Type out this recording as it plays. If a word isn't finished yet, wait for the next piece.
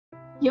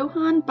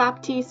Johann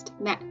Baptist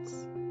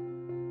Metz.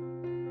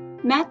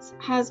 Metz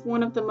has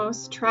one of the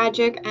most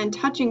tragic and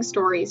touching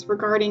stories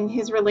regarding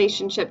his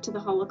relationship to the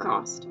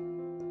Holocaust.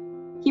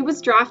 He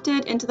was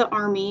drafted into the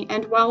army,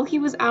 and while he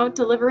was out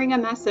delivering a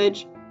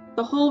message,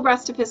 the whole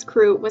rest of his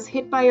crew was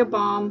hit by a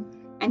bomb,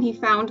 and he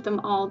found them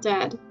all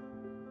dead.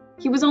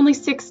 He was only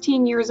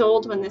 16 years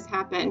old when this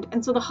happened,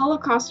 and so the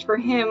Holocaust for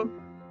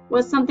him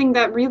was something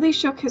that really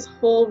shook his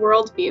whole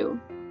worldview.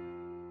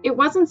 It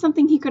wasn't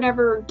something he could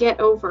ever get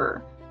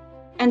over,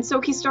 and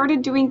so he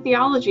started doing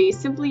theology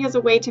simply as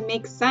a way to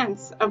make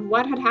sense of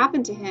what had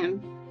happened to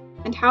him,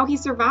 and how he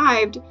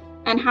survived,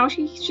 and how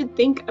he should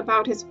think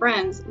about his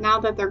friends now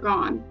that they're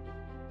gone.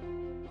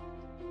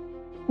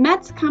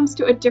 Metz comes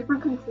to a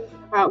different conclusion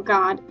about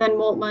God than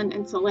Moltmann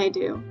and Saleh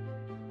do.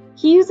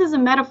 He uses a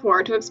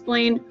metaphor to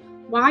explain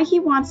why he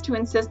wants to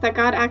insist that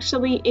God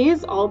actually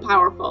is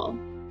all-powerful.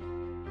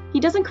 He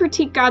doesn't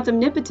critique God's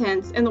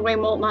omnipotence in the way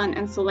Moltmann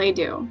and Saleh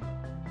do.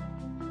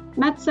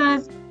 Metz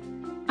says,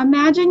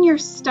 imagine you're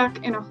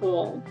stuck in a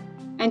hole,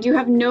 and you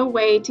have no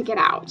way to get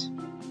out.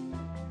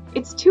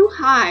 It's too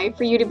high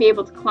for you to be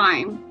able to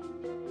climb.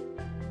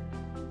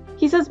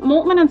 He says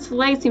Moltmann and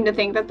Saleh seem to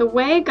think that the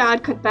way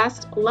God could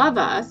best love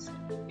us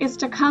is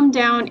to come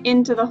down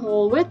into the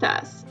hole with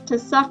us, to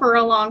suffer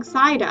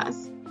alongside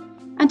us,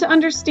 and to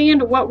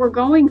understand what we're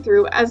going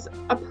through as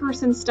a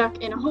person stuck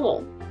in a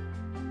hole.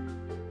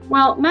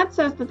 Well, Metz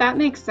says that that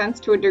makes sense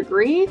to a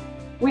degree.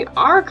 We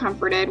are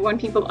comforted when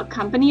people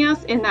accompany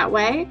us in that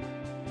way,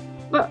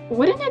 but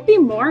wouldn't it be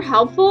more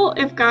helpful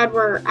if God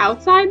were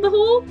outside the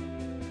hole?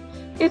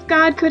 If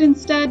God could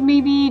instead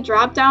maybe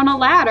drop down a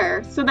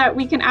ladder so that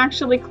we can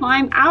actually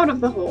climb out of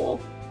the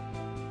hole?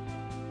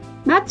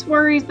 Metz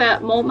worries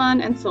that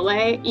Moltmann and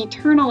Saleh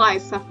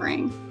eternalize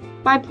suffering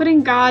by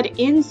putting God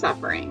in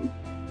suffering.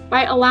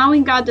 By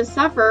allowing God to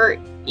suffer,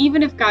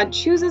 even if God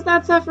chooses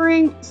that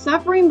suffering,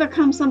 suffering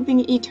becomes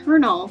something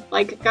eternal,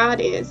 like God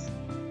is.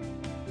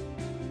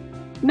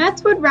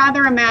 Metz would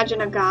rather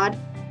imagine a God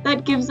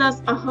that gives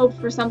us a hope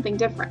for something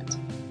different.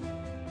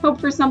 Hope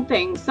for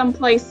something,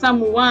 someplace,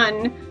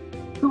 someone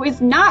who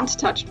is not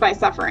touched by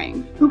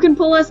suffering, who can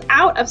pull us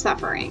out of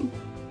suffering,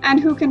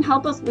 and who can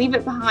help us leave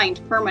it behind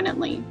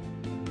permanently.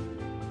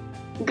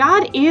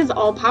 God is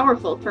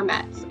all-powerful for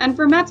Metz, and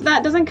for Metz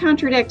that doesn't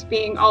contradict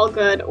being all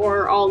good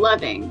or all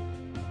loving.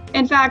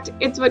 In fact,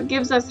 it's what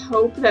gives us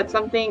hope that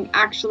something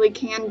actually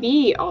can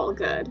be all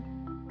good.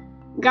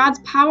 God's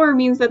power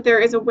means that there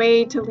is a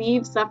way to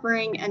leave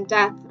suffering and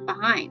death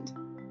behind.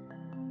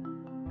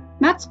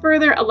 Metz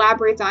further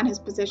elaborates on his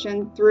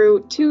position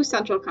through two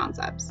central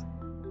concepts: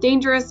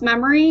 dangerous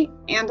memory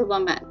and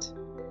lament.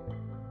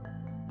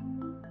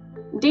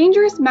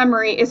 Dangerous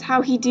memory is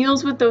how he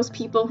deals with those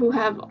people who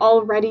have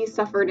already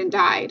suffered and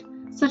died,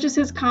 such as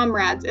his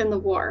comrades in the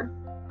war.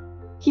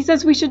 He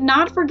says we should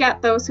not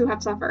forget those who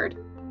have suffered.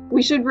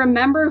 We should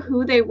remember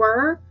who they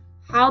were,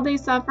 how they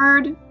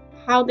suffered,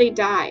 how they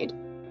died.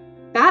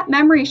 That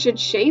memory should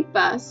shape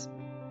us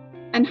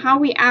and how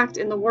we act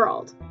in the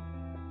world.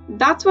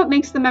 That's what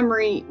makes the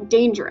memory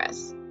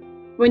dangerous.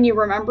 When you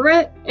remember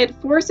it, it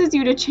forces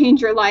you to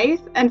change your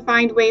life and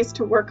find ways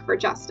to work for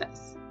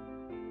justice.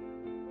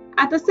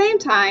 At the same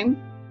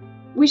time,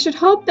 we should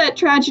hope that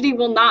tragedy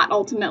will not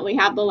ultimately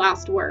have the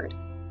last word.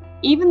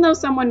 Even though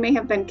someone may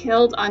have been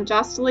killed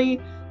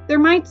unjustly, there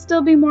might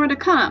still be more to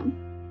come.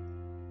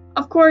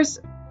 Of course,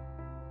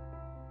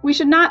 we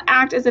should not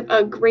act as if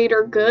a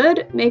greater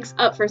good makes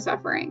up for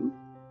suffering.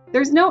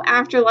 There's no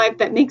afterlife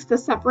that makes the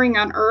suffering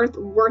on earth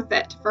worth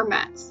it for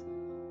Metz.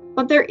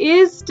 But there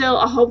is still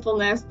a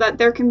hopefulness that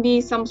there can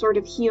be some sort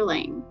of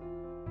healing.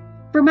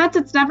 For Metz,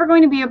 it's never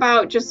going to be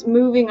about just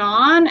moving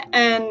on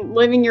and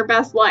living your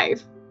best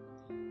life.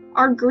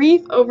 Our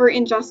grief over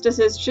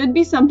injustices should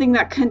be something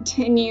that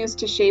continues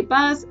to shape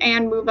us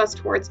and move us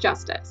towards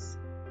justice.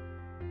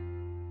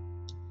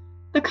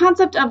 The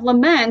concept of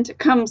lament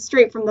comes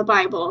straight from the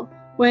Bible,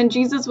 when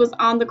Jesus was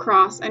on the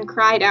cross and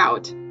cried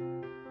out,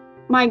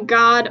 my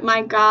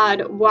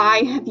God,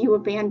 why have you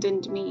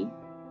abandoned me?"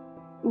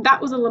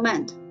 That was a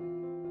lament.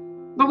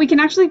 But we can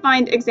actually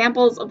find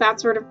examples of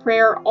that sort of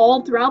prayer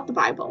all throughout the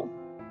Bible.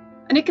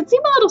 And it can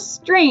seem a little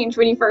strange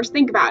when you first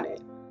think about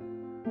it.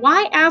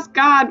 Why ask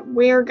God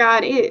where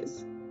God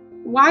is?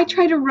 Why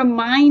try to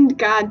remind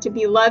God to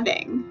be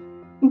loving?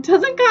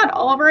 Doesn't God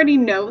already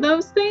know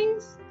those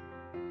things?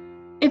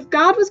 If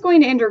God was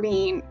going to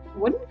intervene,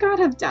 wouldn't God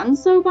have done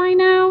so by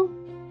now?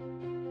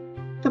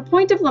 The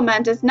point of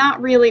lament is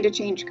not really to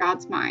change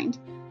God's mind,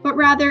 but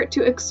rather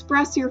to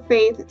express your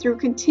faith through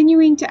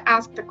continuing to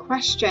ask the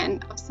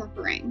question of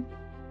suffering.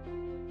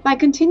 By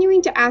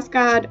continuing to ask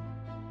God,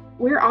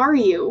 where are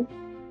you?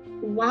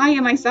 Why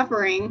am I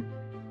suffering?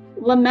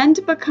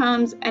 Lament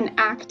becomes an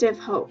active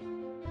hope.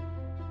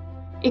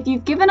 If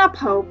you've given up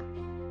hope,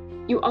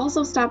 you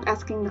also stop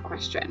asking the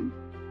question.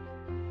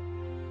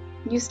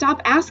 You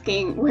stop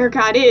asking where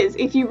God is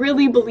if you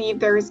really believe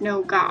there is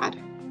no God.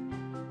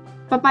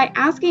 But by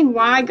asking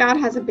why God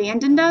has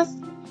abandoned us,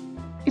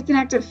 it's an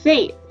act of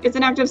faith. It's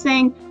an act of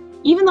saying,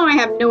 even though I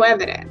have no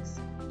evidence,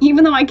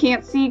 Even though I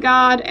can't see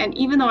God, and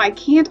even though I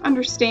can't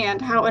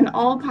understand how an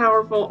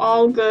all-powerful,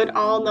 all-good,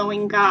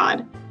 all-knowing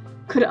God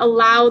could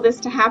allow this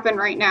to happen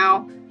right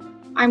now,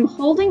 I'm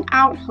holding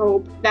out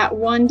hope that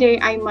one day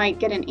I might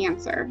get an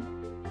answer.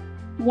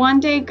 One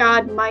day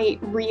God might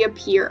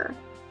reappear.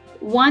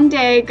 One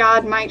day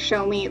God might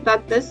show me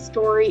that this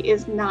story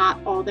is not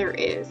all there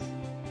is.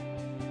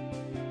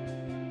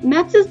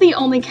 Metz is the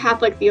only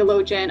Catholic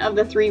theologian of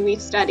the three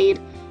we've studied,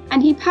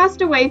 and he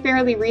passed away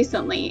fairly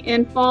recently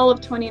in fall of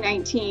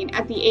 2019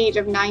 at the age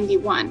of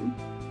 91.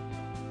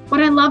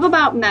 What I love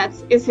about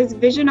Metz is his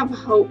vision of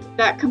hope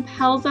that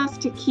compels us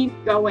to keep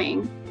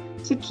going,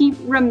 to keep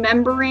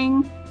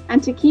remembering,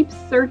 and to keep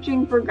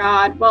searching for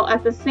God, while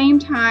at the same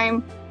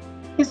time,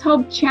 his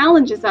hope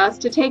challenges us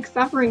to take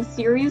suffering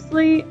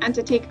seriously and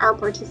to take our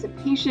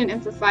participation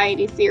in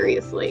society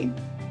seriously.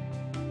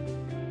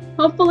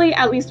 Hopefully,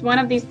 at least one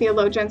of these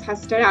theologians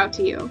has stood out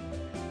to you.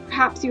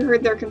 Perhaps you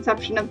heard their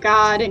conception of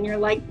God and you're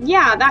like,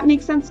 yeah, that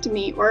makes sense to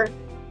me, or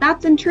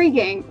that's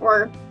intriguing,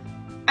 or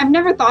I've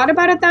never thought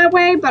about it that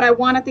way, but I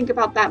want to think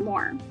about that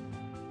more.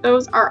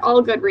 Those are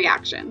all good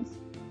reactions.